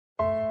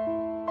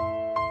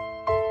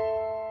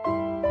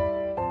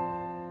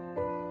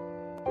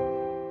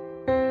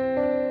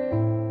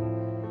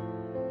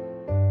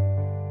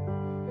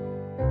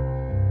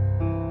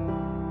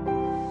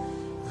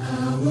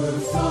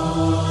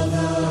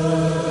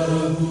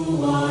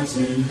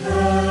in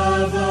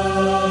heaven,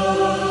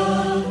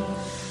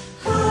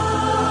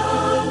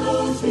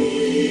 hallowed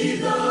be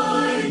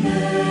thy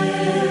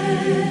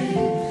name.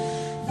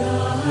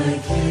 Thy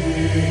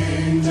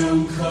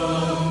kingdom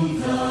come,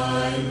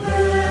 thy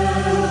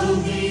will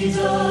be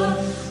done,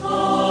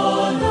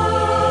 on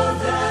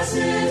earth as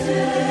it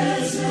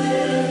is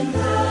in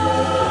heaven.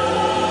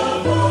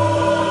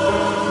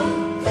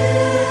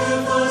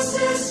 Give us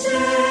this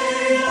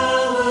day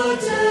our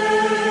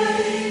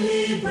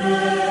daily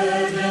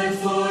bread, and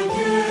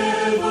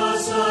forgive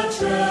us our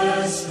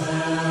trespasses,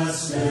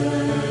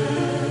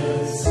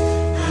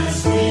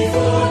 as we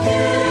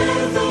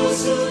forgive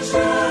those who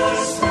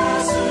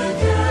trespass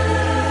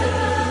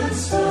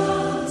against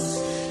us.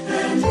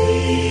 And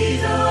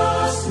lead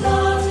us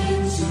not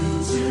into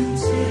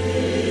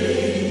temptation,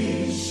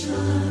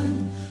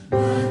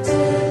 but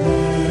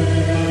deliver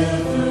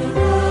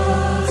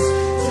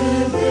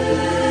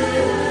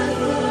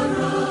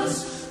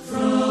us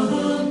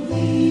from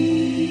evil.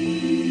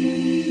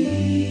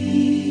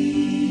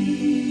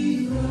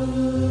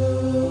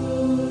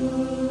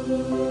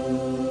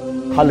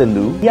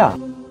 Hallelujah.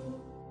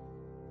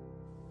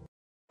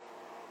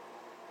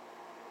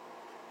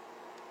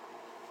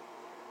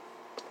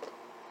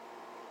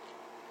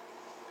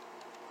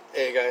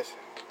 Hey guys.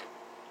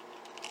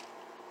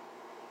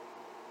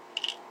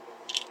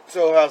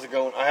 So how's it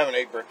going? I haven't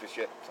ate breakfast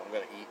yet, so I'm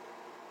gonna eat.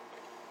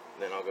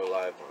 And then I'll go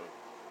live on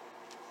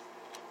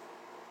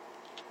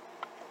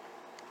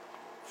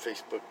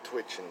Facebook,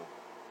 Twitch, and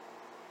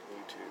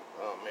YouTube.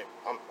 Oh man,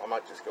 I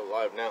might just go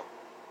live now.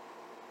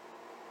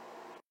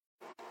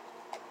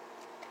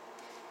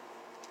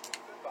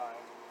 Goodbye.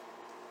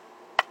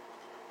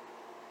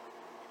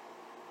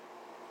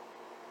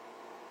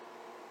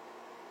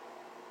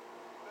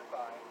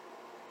 Goodbye.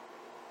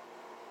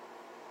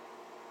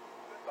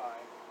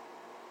 Goodbye.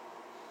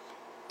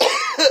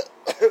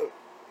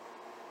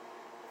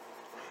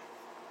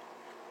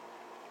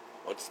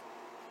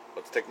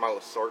 Let's take my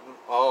Losartan.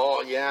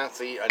 Oh yeah,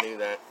 see, I knew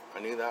that. I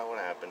knew that would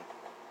happen.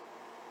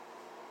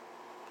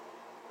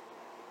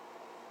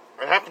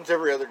 It happens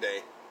every other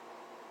day.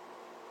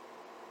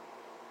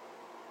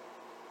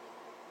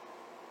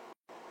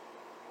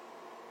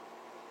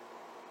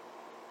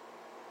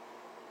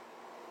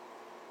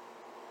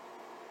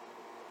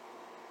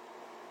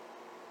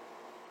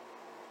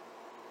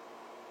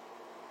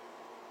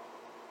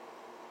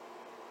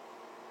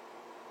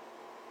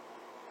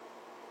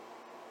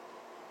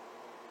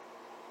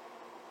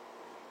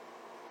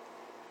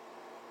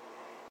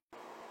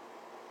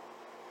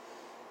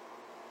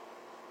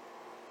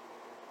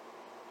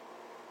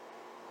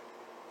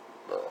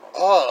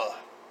 Oh.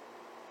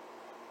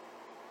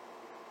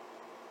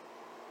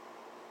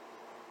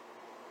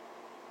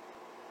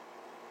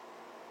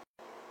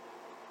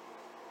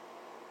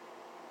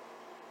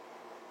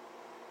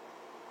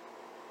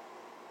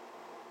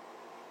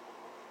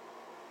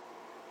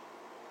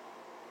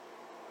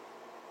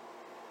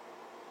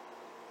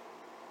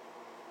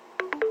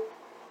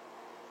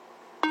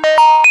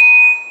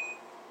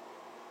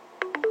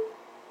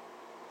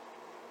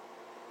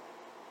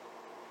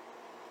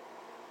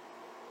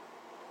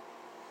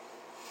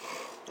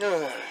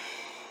 Goodbye.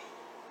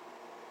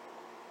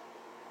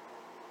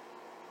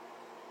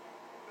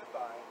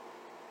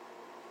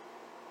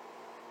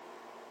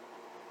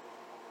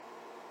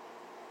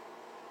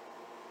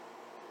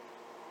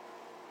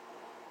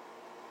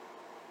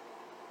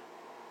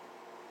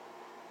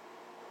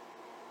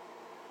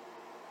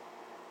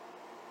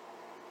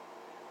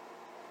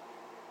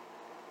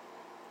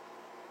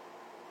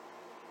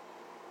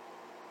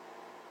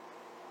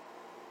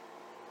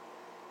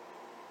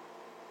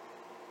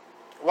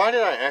 Why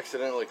did I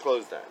accidentally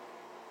close that?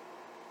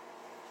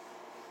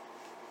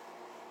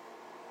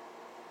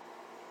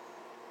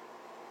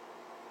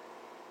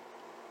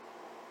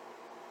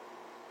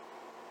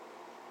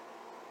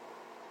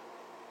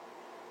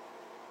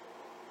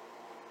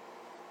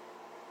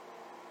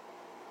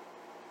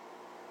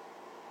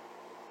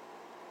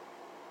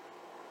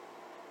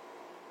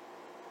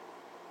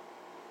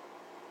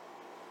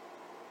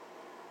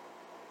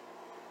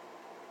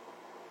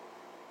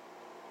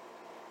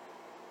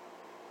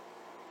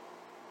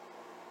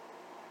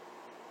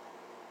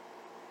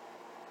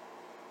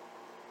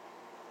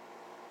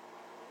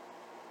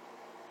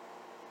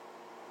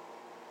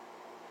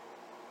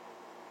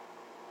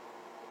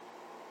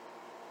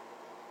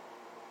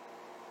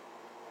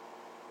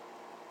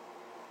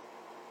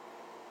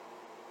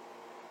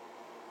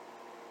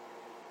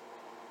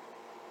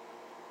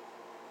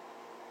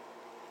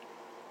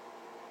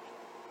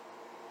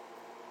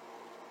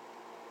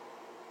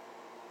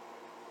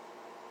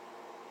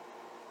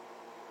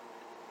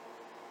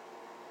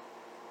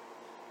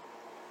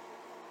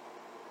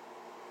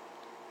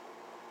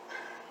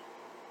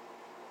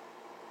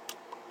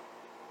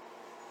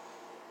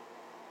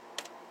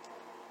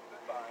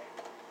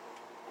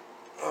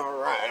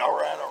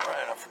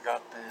 Alright, I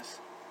forgot this.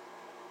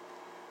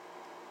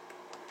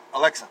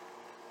 Alexa,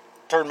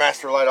 turn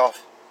master light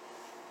off.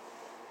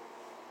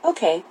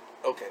 Okay.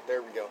 Okay,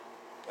 there we go.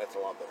 That's a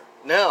lot better.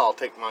 Now I'll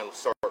take my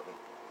Losartan.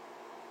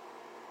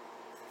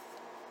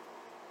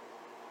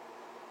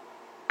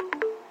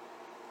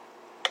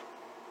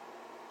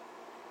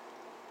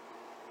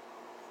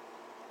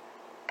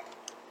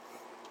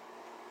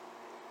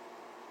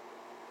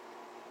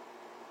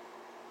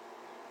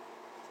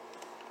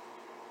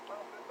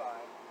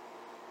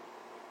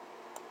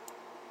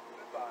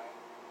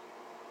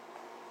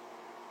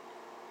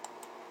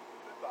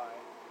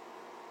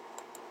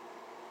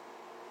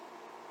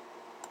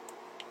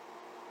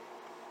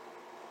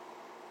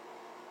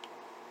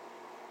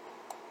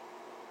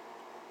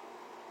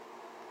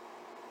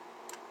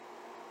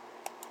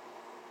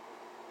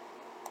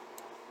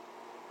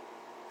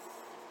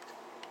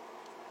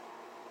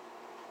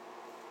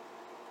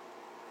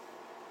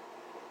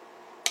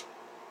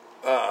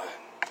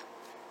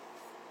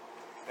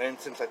 And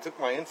since I took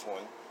my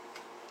insulin,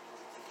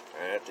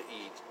 I had to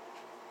eat.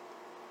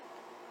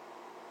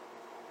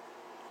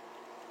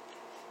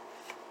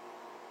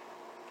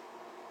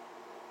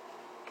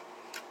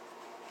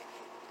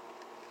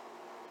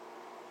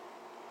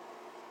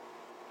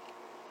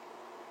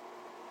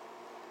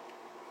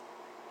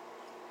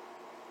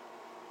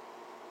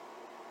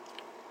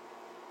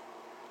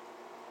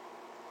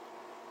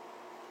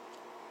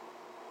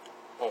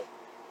 Oh.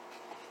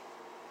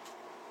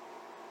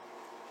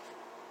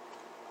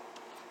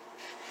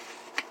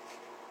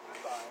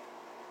 Goodbye.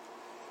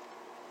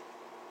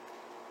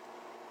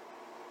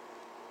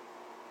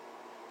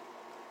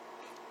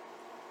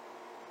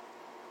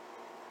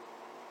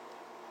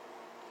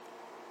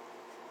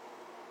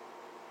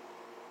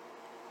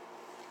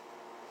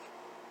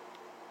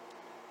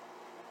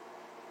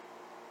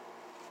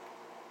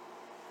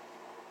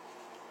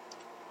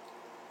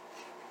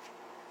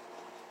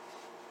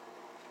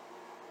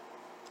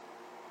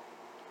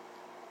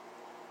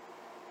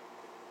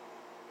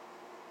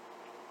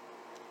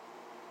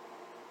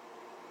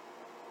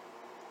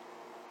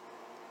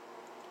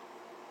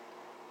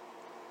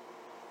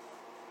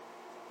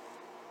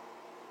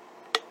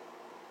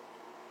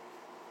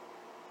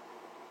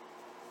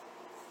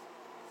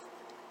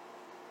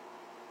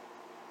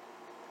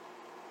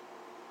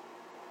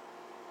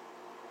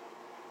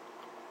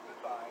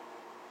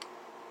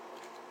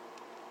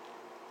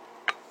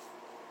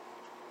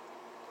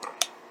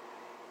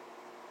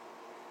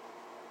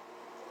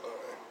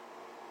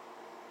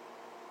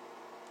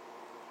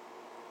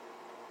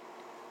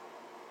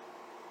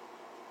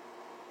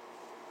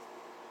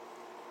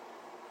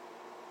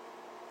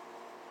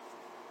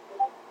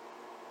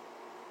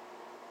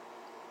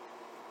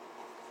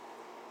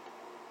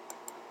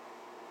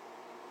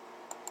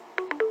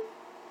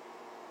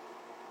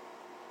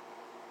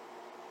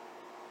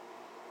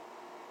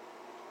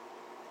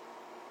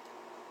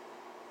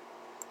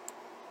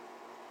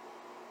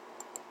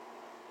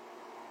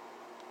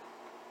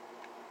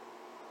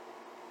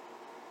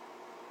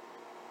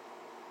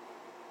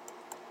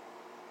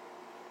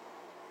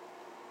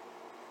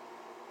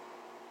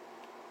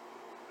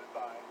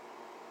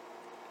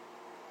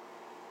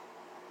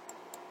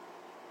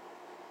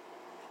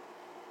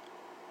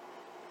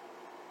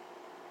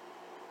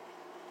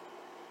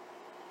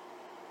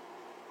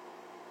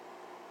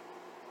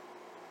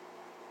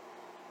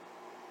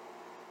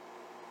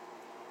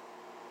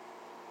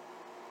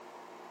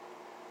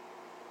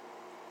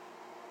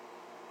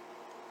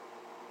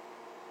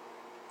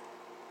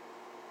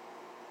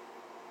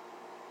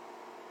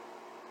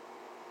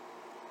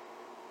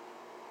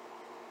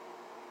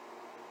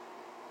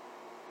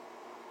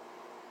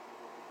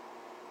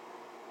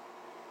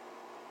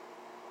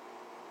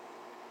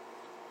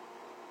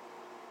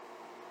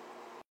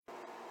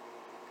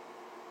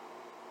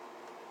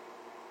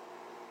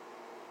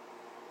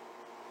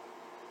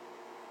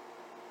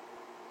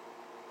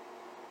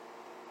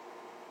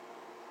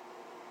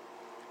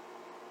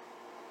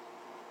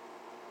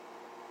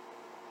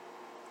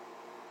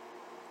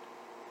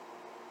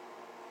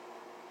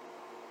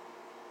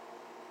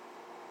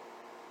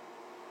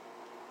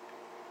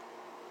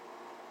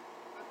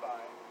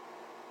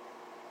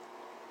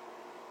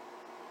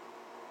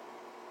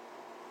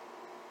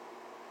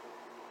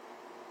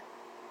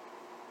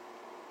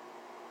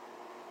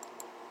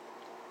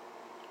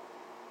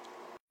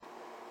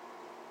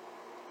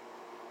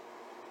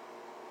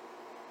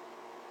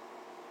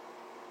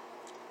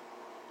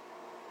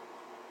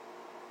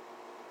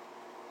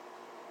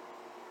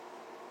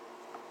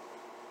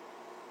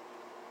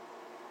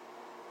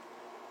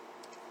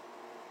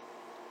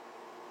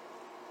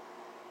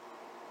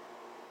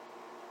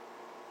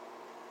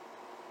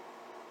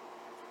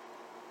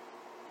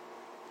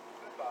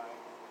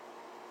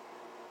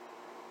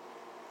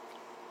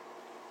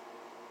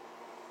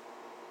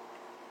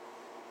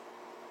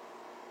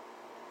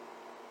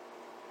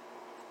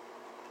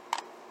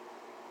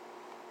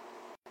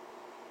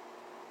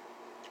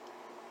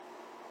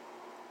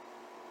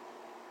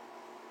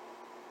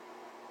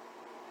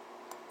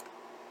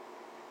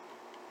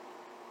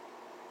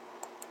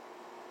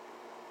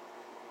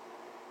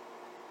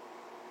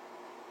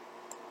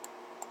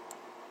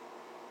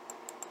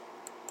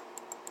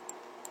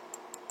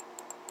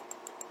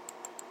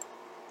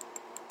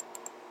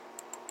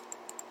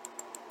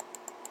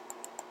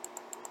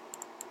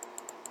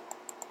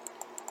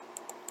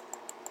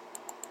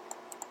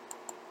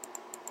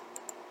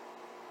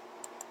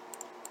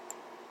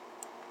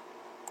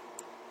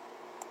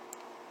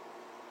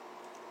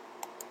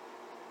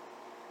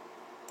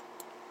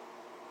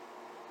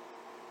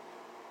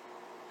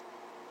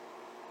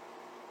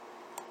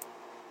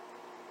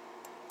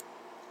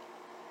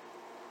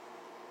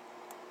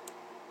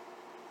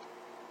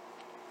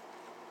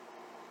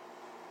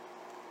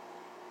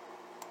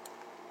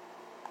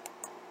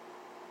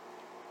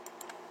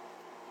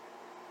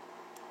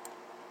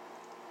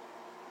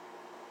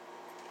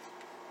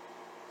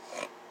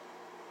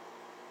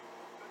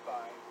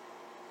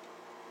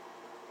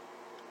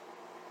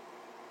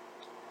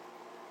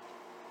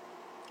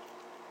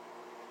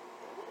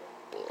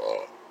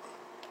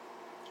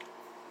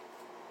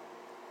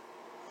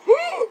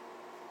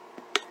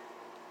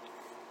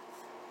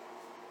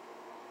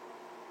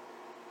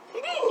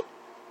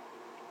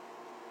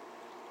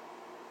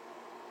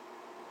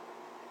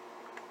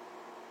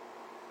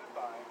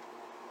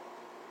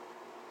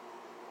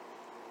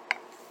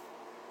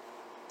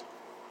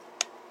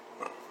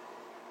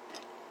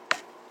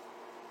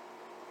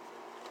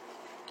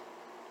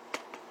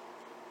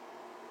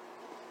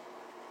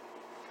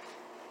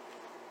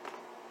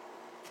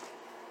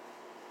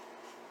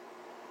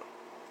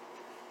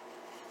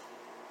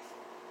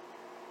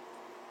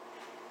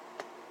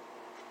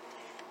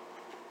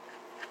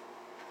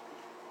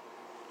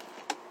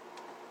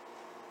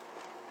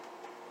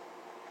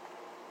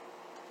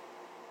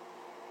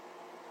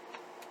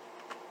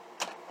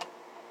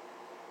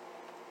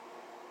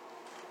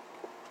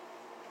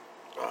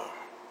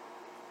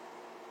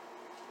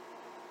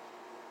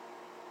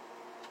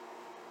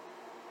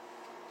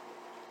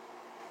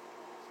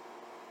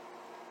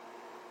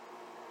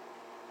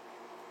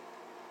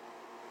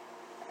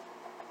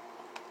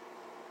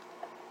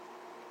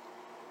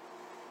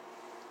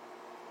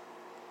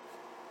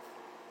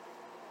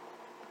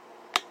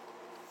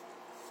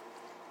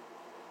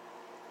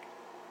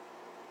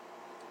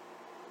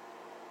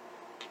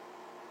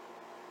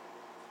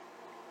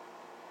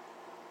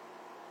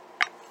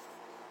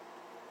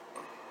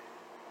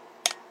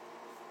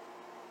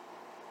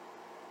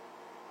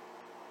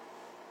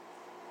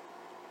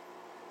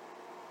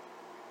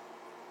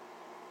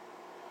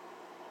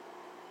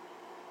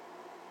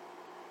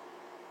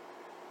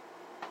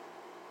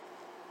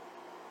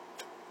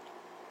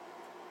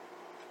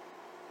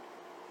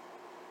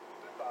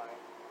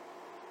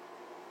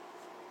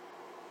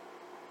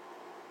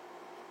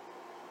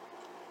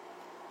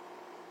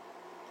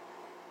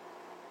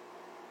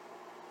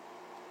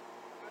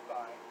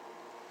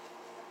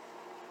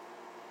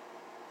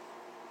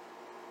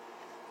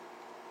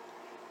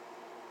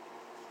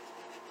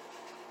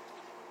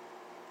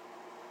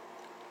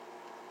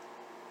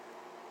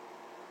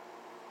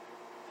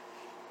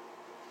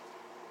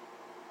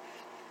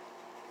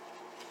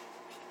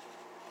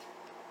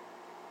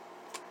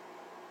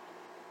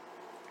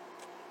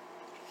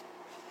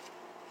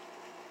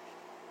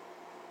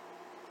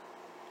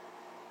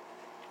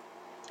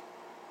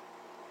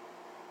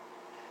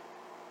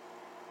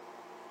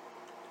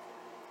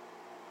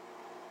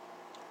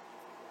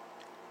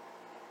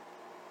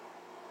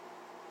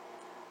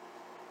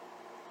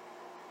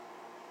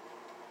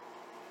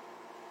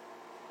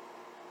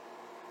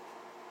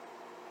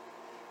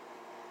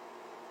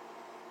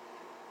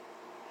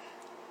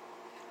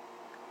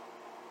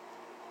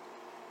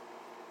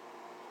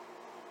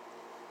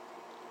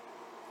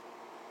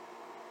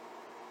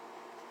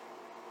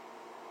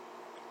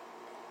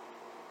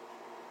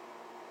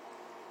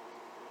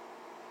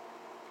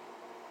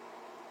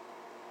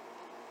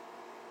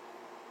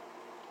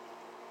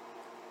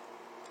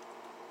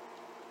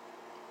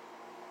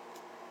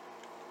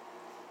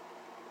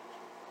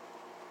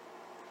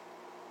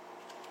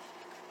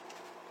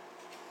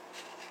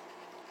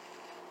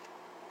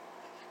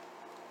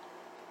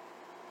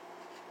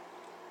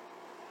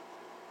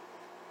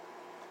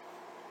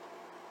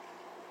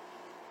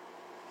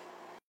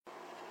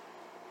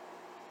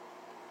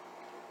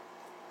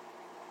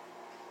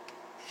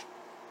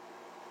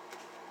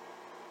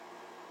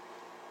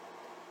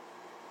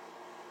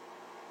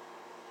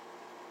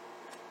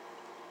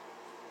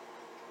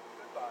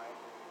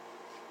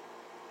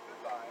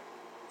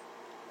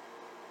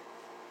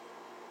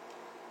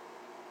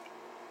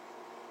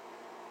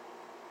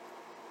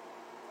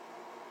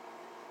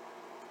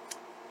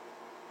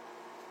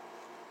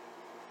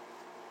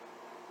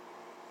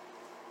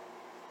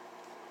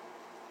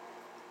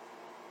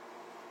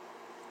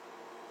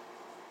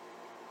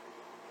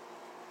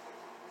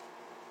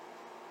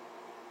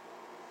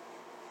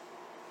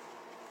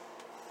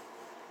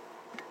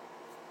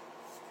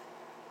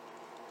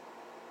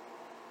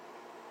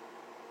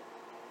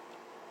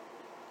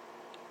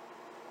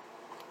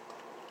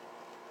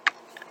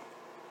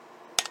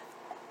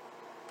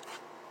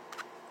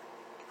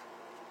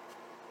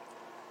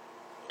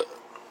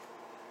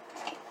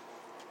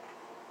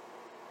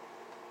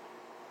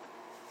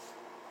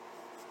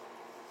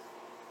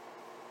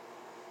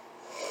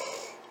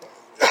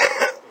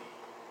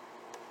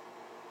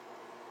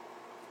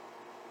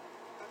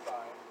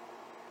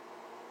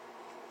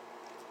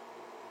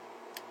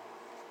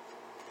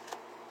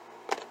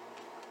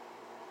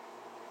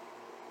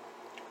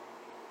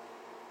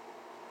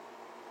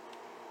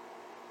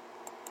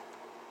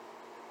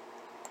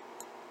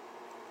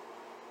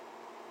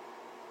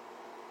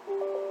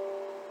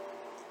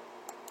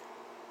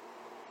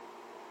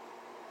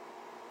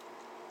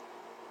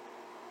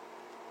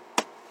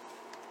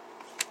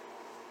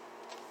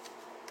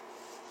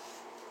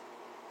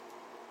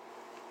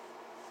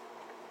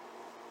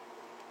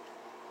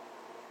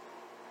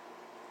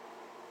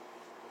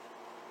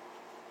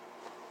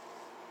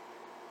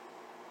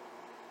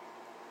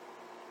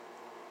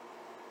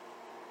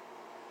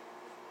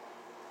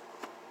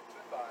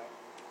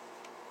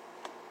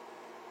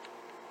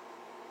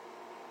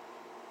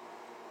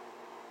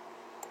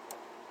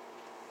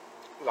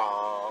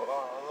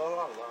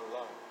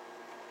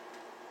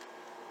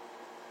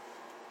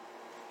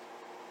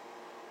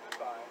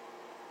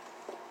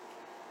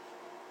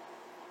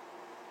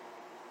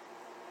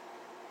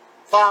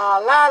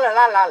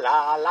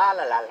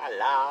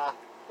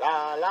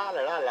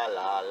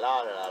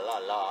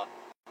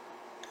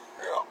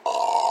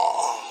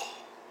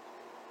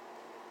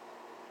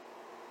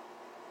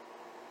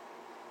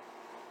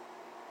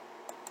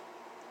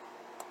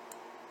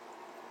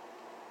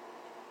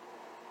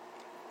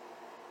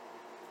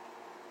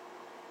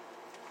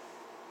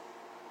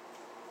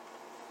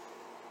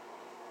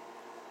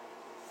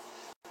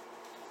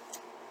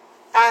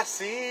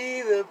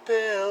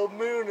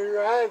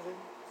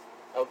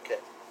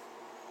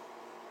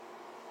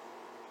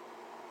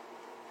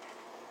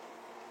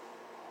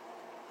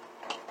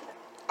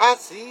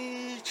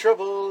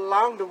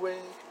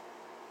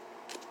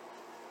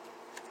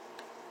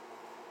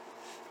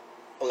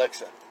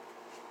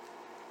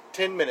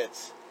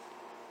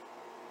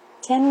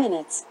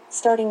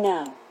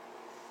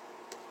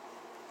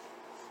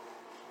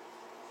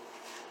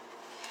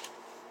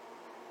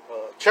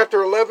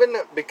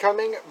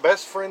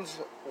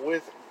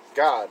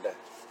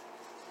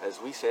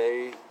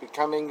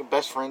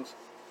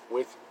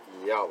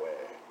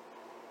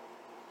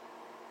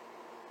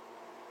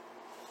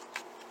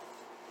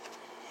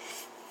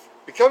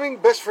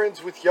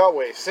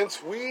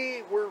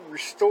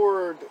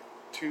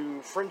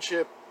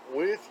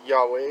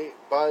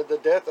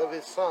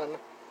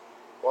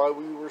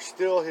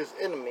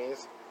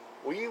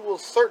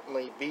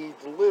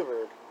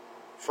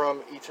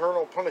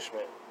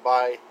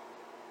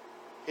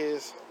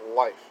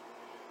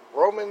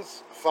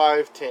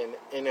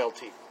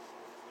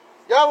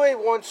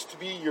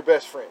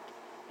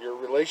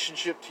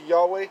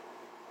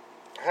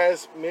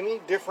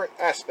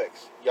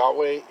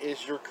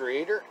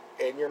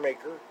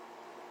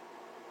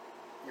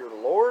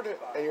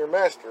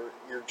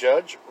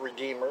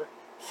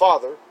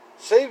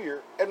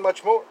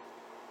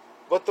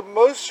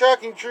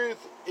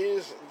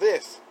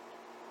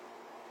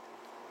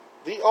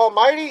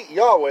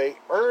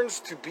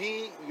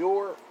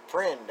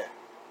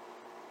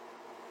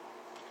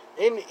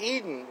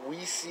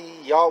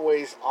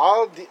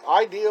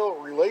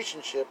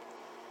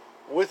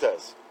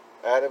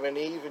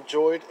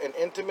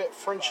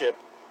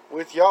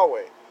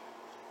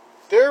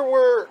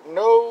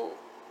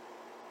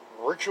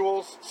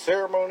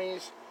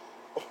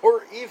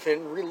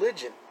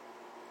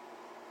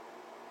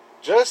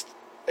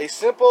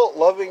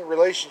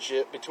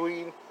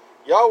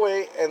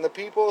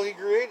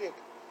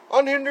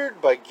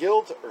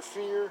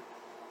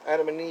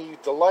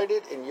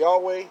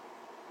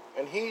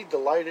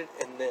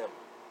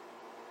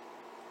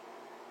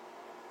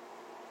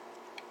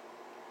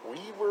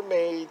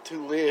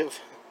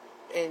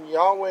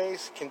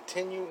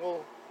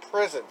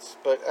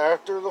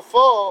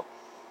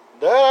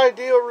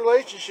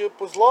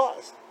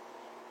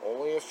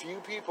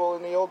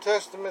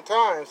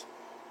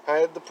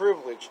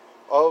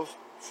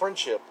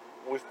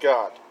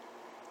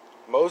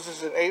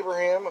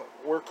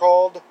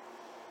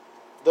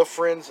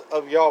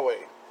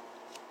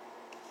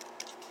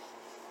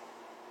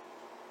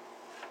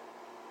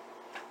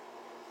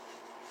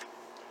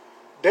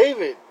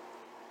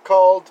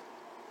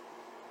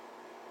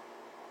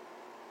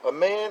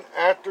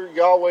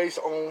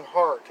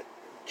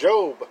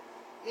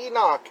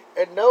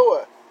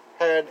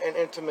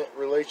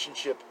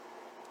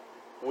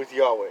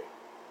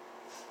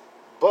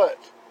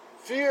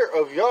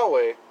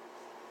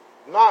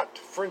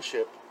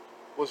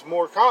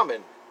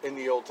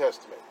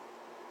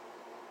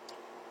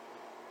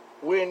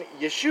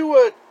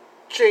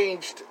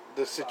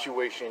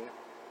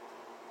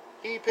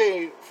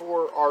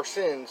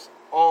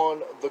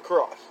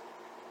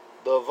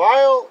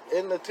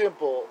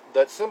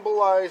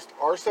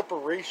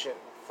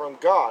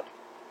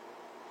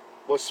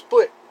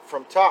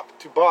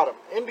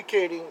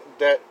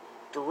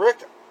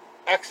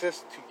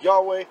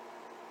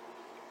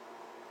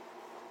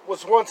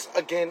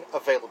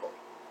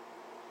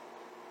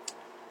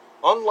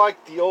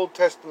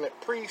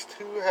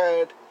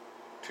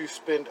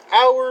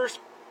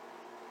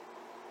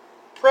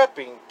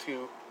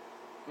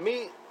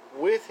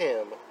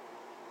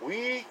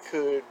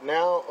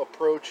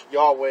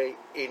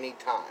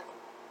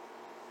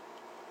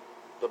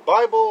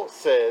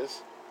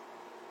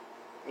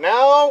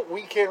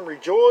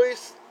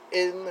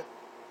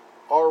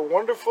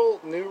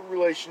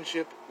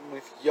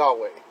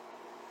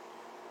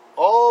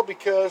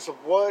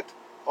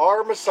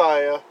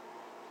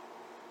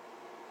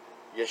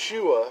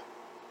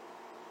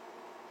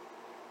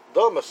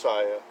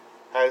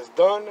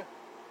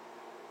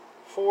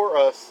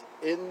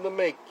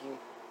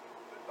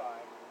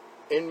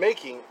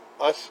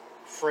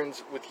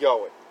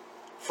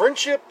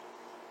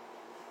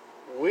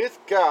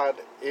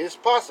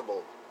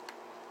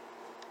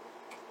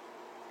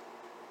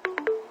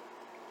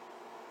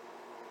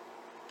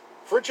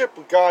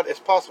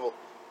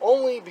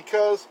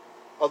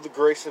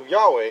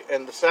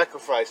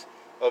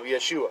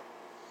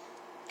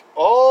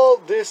 All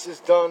this is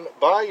done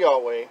by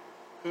Yahweh,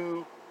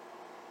 who,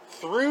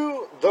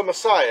 through the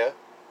Messiah,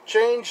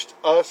 changed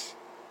us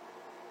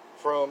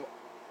from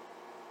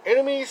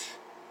enemies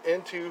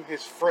into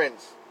his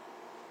friends.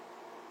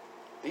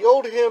 The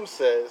old hymn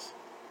says,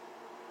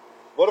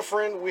 "What a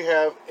friend we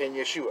have in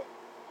Yeshua."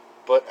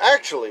 But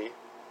actually,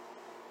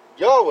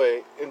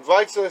 Yahweh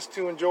invites us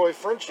to enjoy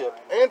friendship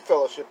and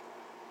fellowship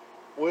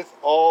with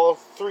all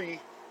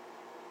three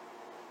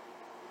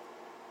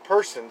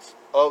persons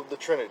of the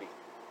Trinity: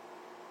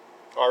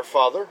 our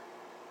Father,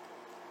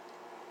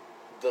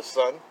 the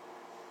Son,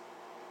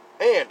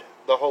 and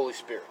the Holy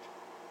Spirit.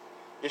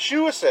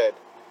 Yeshua said,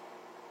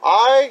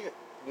 "I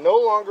no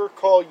longer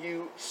call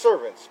you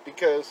servants,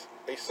 because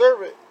a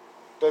servant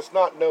does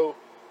not know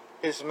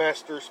his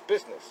master's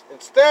business.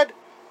 Instead,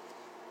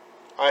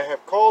 I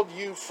have called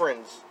you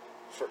friends,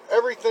 for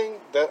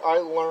everything that I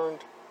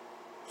learned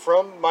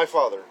from my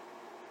Father,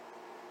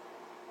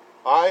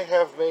 I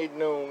have made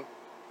known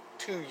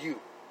to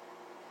you."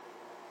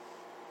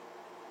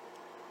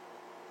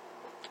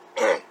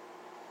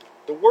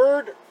 The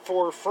word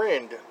for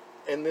friend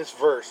in this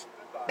verse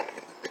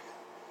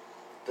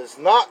does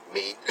not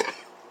mean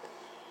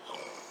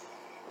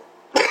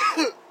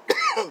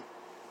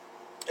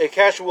a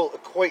casual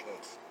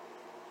acquaintance,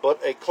 but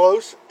a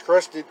close,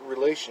 trusted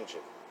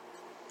relationship.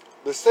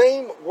 The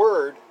same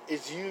word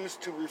is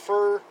used to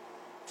refer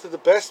to the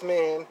best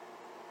man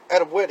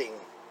at a wedding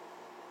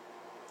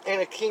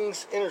and a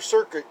king's inner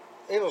circle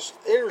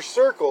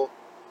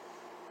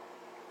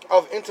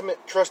of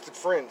intimate, trusted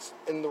friends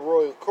in the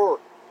royal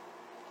court.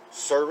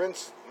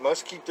 Servants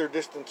must keep their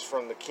distance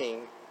from the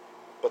king,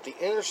 but the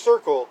inner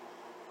circle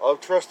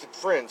of trusted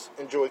friends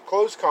enjoy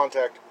close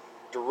contact,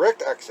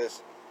 direct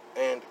access,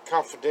 and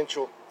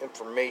confidential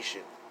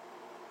information.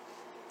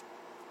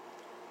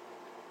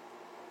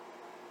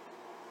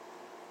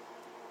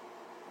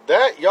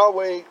 That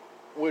Yahweh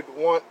would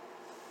want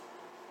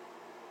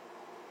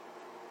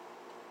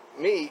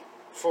me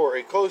for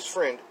a close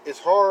friend is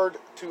hard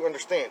to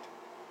understand.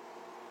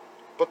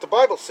 But the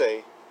Bible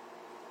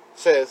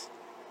says,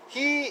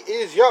 He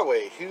is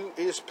Yahweh, who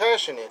is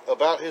passionate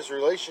about his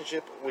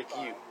relationship with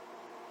you.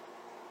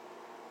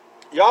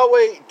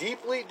 Yahweh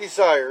deeply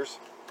desires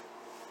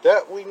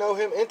that we know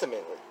him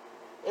intimately.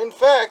 In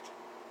fact,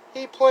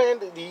 he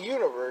planned the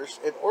universe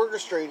and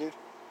orchestrated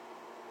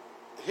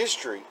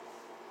history,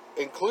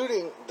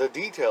 including the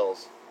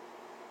details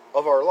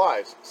of our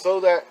lives, so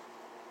that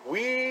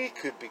we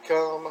could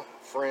become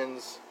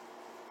friends.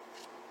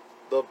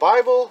 The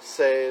Bible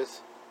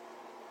says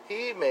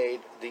he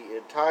made the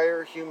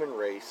entire human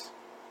race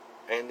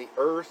and the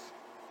earth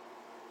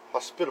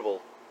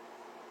hospitable,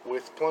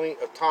 with plenty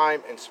of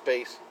time and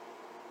space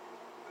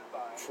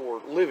for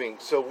living,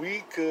 so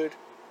we could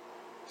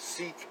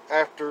seek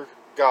after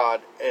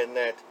God and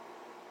not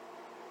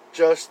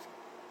just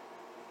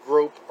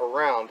grope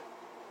around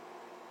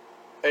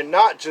in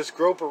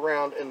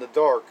the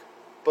dark,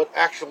 but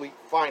actually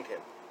find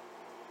him.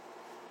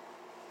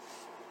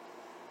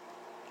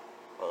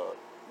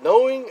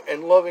 Knowing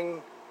and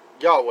loving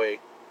Yahweh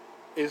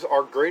is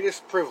our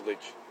greatest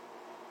privilege,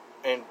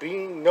 and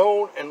being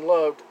known and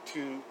loved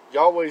to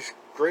Yahweh's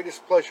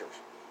greatest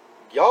pleasures.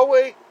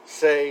 Yahweh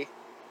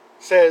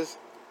says,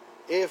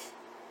 if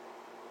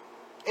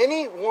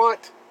any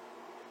want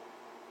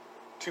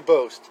to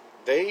boast,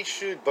 they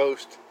should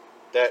boast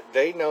that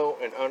they know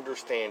and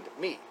understand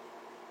me.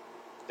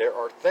 There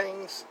are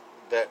things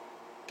that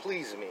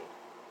please me.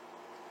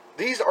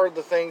 These are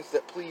the things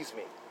that please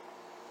me.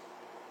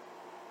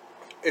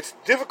 It's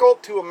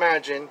difficult to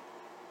imagine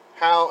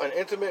how an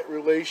intimate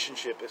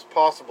relationship is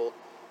possible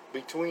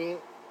between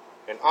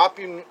an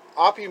opulent,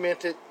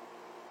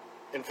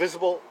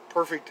 invisible,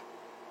 perfect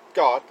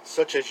God,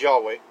 such as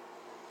Yahweh,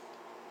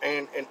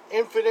 and an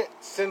infinite,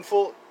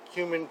 sinful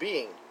human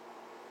being.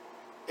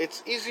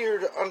 It's easier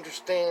to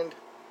understand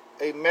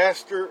a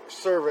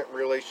master-servant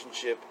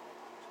relationship,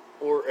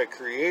 or a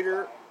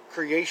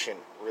creator-creation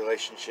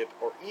relationship,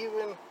 or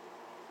even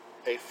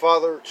a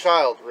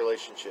father-child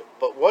relationship.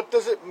 But what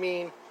does it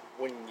mean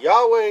when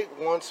Yahweh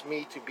wants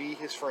me to be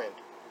his friend?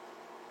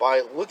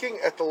 By looking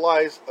at the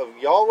lives of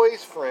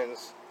Yahweh's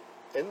friends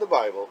in the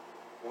Bible,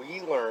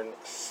 we learn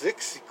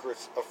 6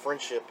 secrets of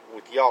friendship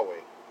with Yahweh.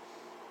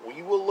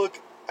 We will look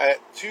at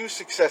 2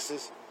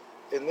 successes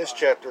in this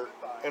chapter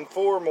and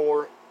 4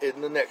 more in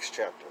the next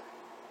chapter.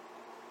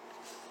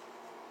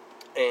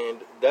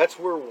 And that's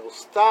where we'll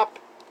stop.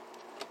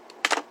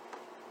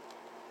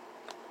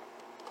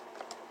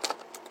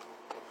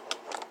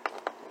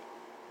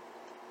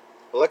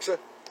 Alexa,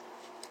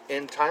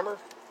 end timer.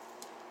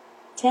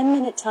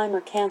 10-minute timer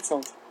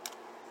canceled.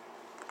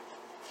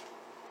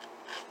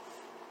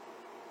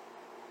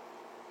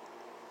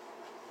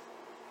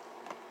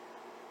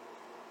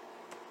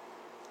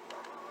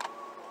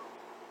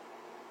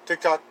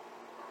 TikTok,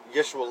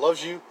 Yeshua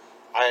loves you.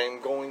 I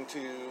am going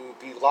to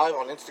be live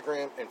on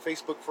Instagram and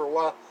Facebook for a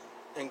while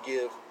and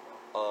give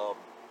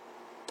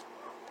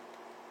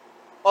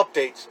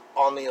updates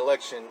on the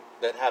election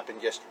that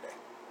happened yesterday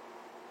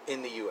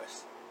in the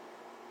U.S.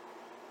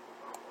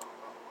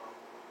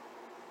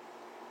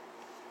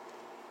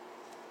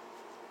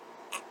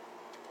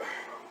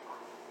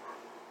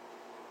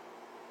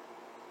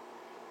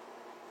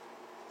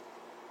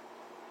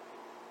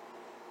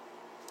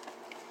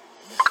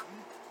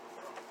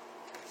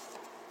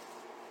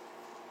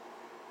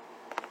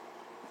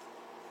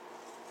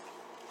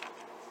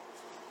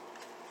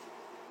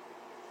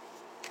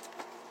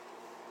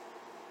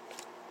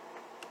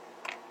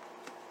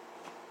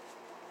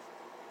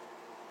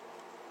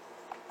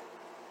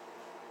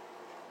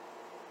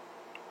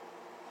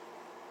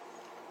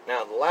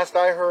 Now, the last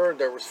I heard,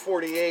 there was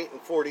 48 and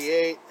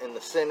 48 in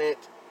the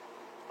Senate.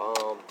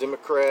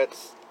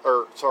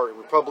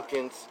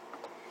 Republicans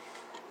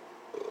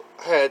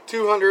had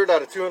 200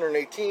 out of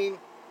 218,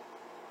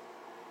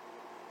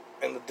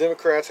 and the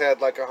Democrats had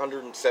like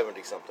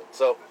 170 something.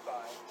 So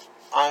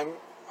I'm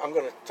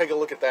going to take a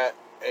look at that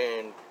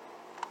and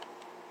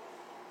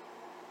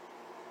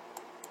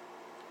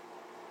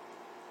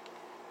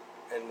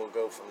we'll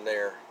go from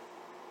there.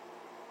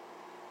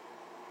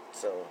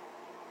 So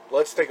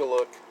let's take a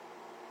look.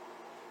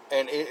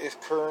 And it is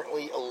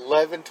currently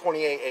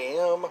 11:28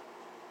 a.m.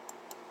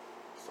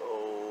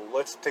 So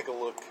let's take a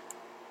look.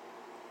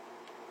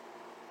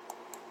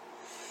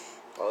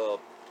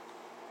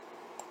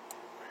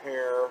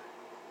 Here.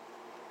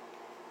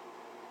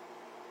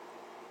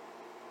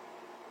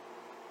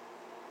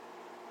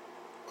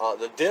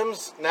 The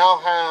Dems now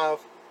have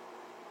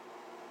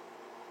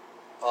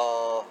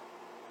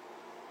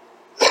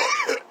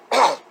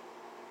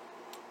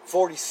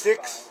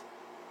 46.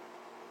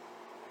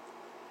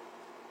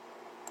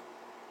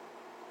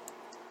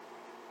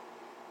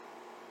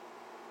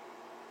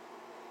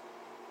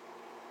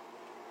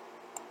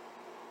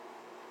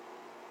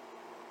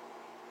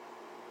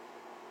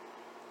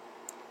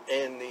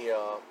 And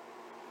the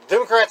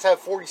Democrats have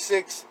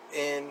 46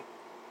 in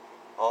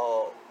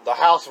the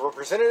House of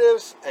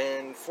Representatives,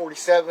 and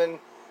 47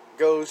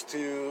 goes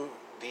to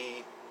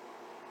the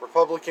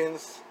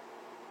Republicans.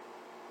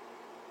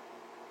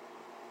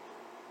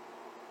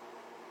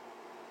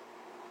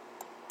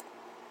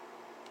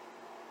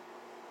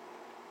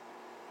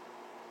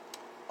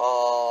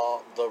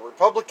 The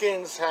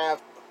Republicans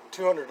have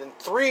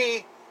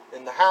 203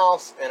 in the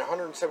House, and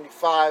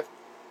 175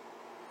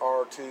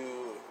 are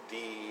to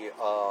the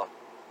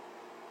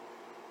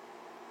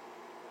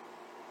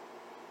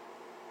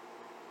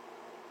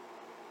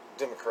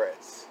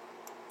Democrats.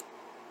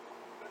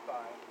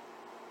 Goodbye.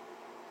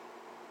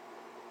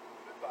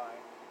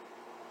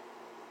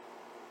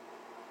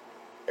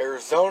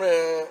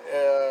 Arizona,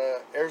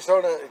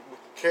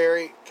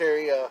 Carrie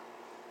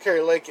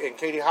Lake and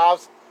Katie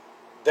Hobbs.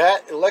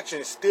 That election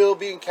is still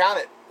being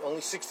counted.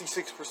 Only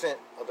 66%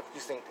 of the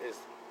precinct is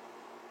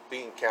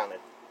being counted.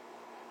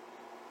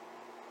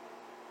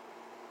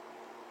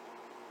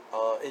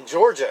 In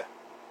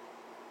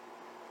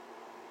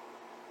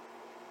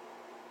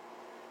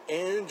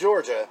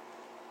Georgia,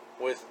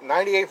 with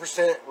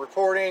 98%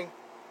 reporting,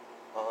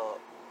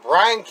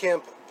 Brian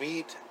Kemp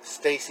beat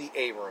Stacey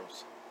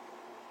Abrams.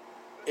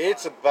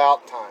 It's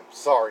about time.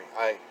 Sorry,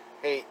 I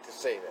hate to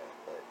say that,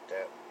 but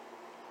that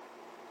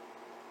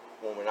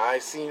woman, I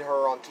seen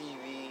her on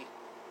TV,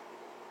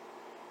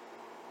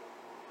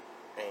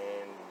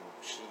 and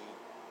she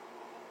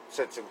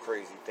said some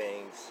crazy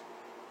things.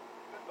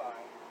 Goodbye.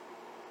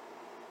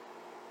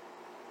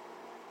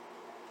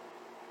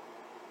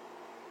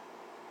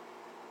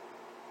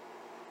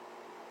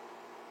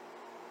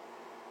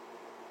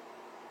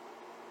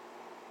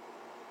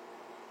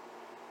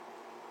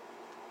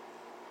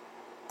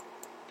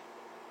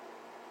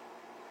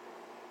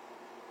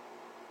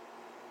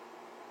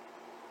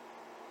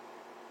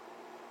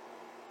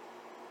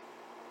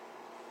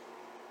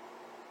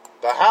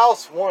 The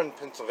House won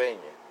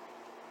Pennsylvania,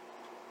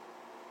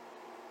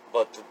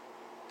 but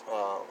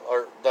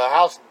the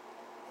House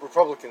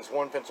Republicans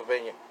won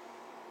Pennsylvania,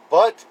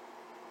 but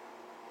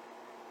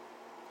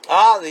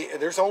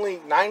there's only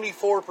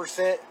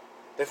 94%.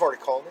 They've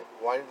already called it.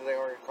 Why did they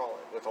already call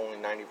it with only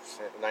 90%,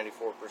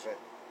 94%?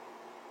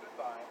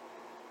 Goodbye.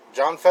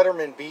 John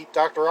Fetterman beat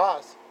Dr.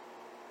 Oz.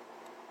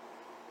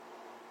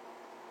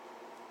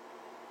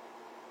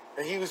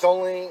 And he was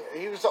only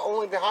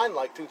behind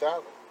like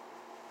 2,000.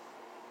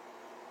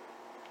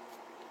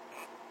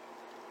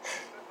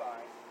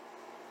 Goodbye.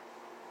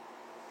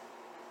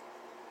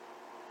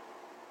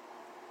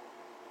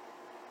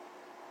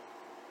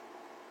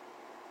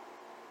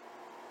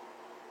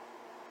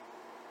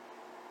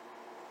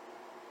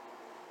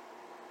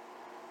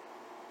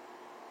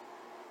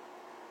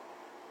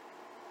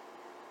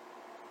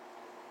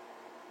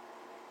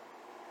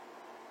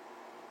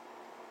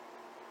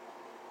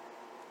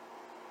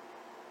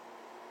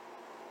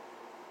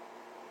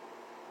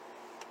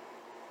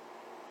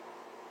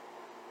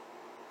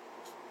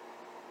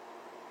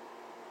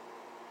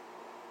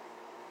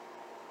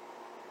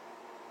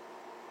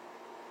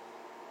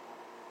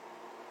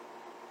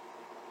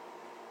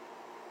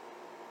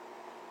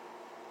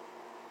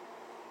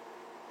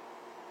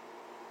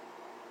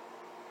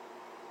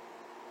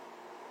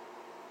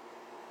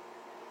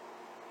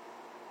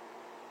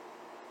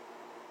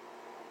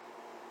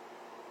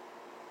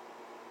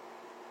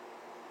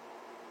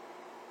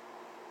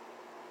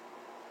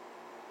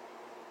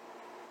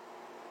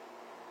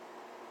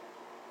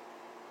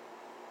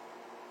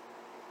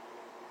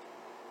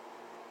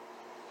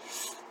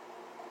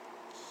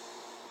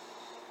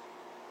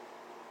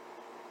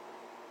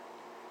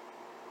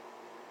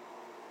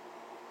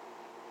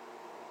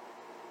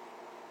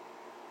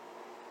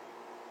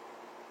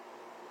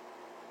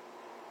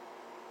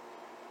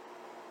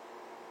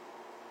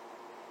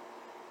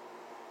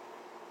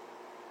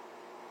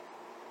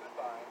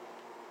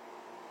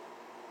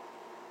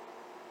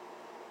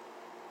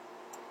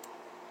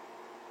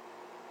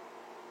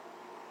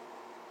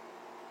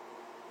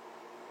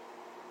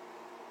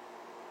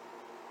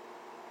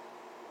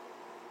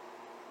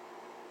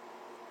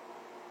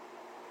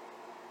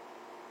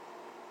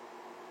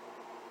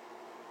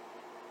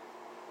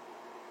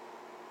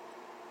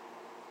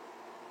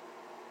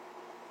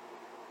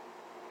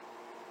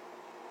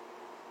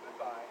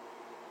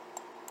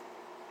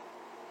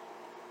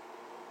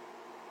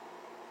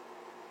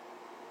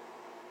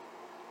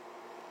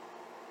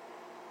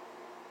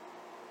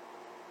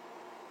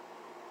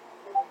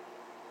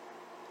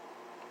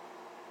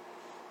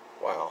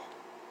 Wow.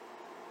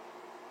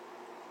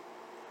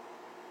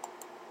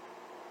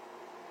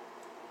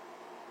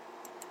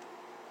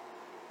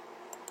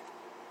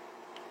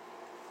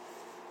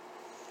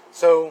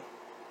 So,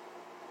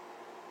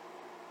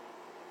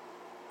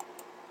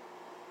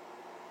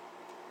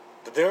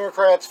 the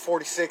Democrats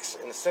 46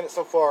 in the Senate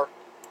so far,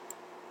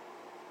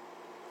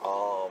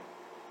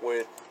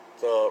 with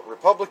the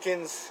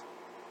Republicans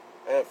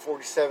at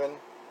 47.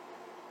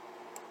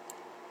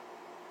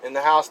 In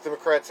the House,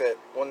 Democrats at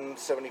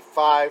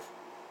 175,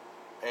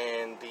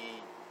 and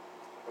the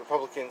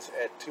Republicans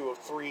at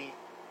 203.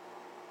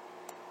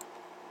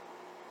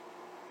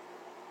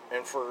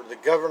 And for the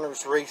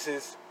governor's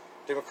races,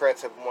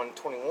 Democrats have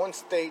 121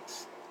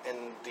 states, and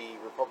the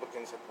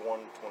Republicans have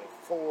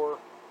 124.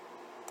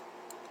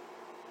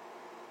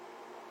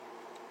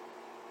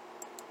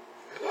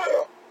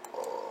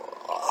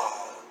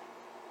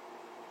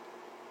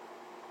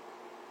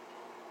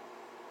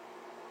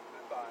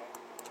 Goodbye.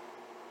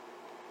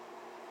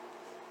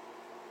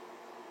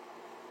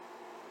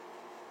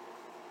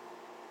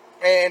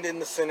 And in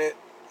the Senate,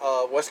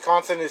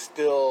 Wisconsin is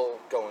still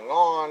going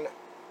on.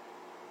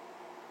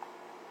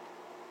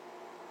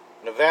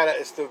 Nevada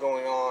is still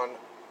going on.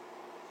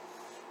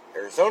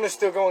 Arizona is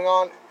still going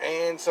on,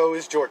 and so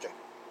is Georgia.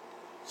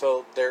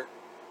 So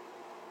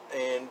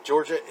and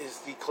Georgia is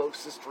the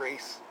closest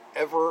race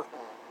ever.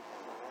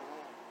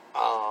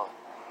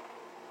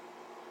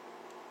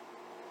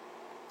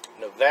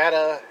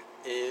 Nevada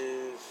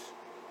is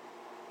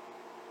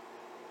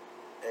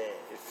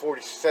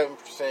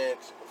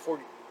 47%,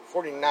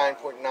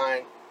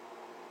 49.9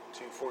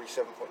 to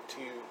 47.2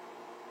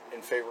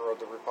 in favor of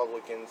the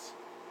Republicans.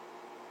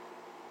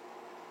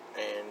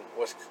 And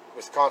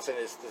Wisconsin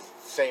is the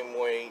same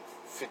way,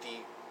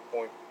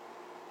 50.5%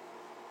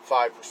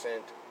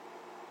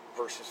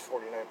 versus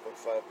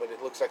 49.5. But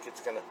it looks like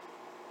it's going to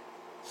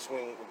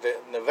swing.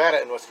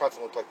 Nevada and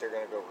Wisconsin look like they're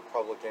going to go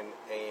Republican,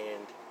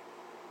 and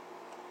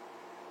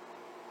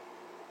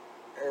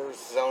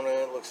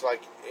Arizona looks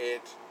like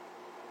it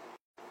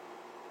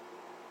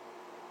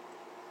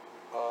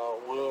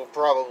will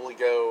probably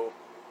go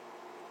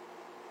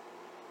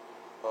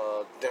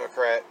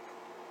Democrat.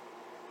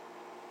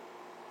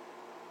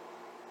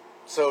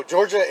 So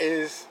Georgia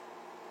is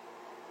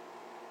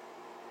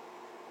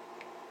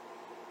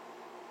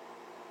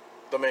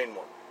the main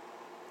one.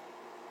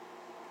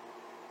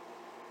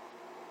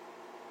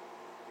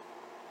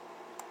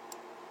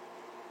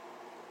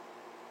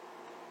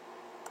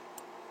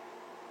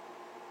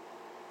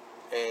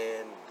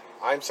 And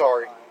I'm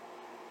sorry.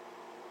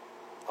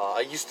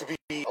 I used to be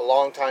a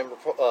long-time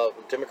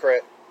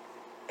Democrat,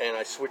 and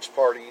I switched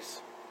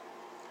parties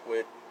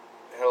with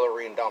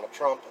Hillary and Donald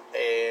Trump,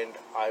 and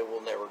I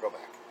will never go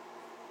back.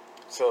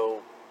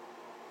 So,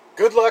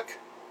 good luck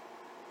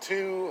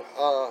to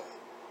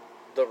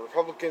the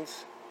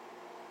Republicans.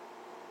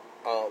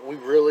 We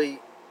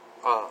really,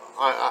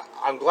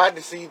 I'm glad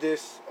to see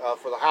this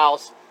for the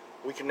House.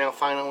 We can now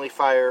finally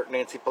fire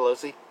Nancy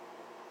Pelosi.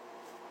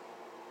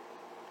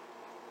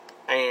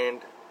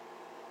 And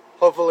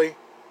hopefully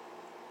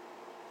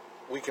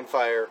we can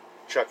fire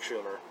Chuck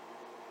Schumer.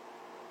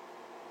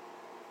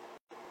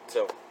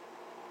 So,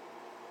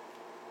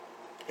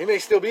 he may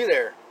still be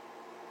there,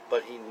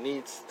 but he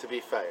needs to be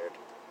fired.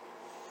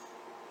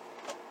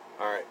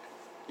 Alright.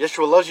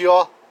 Yeshua loves you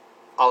all.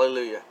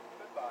 Hallelujah.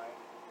 Goodbye.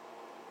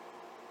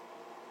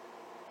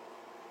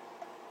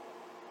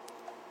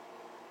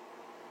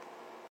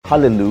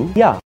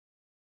 Hallelujah.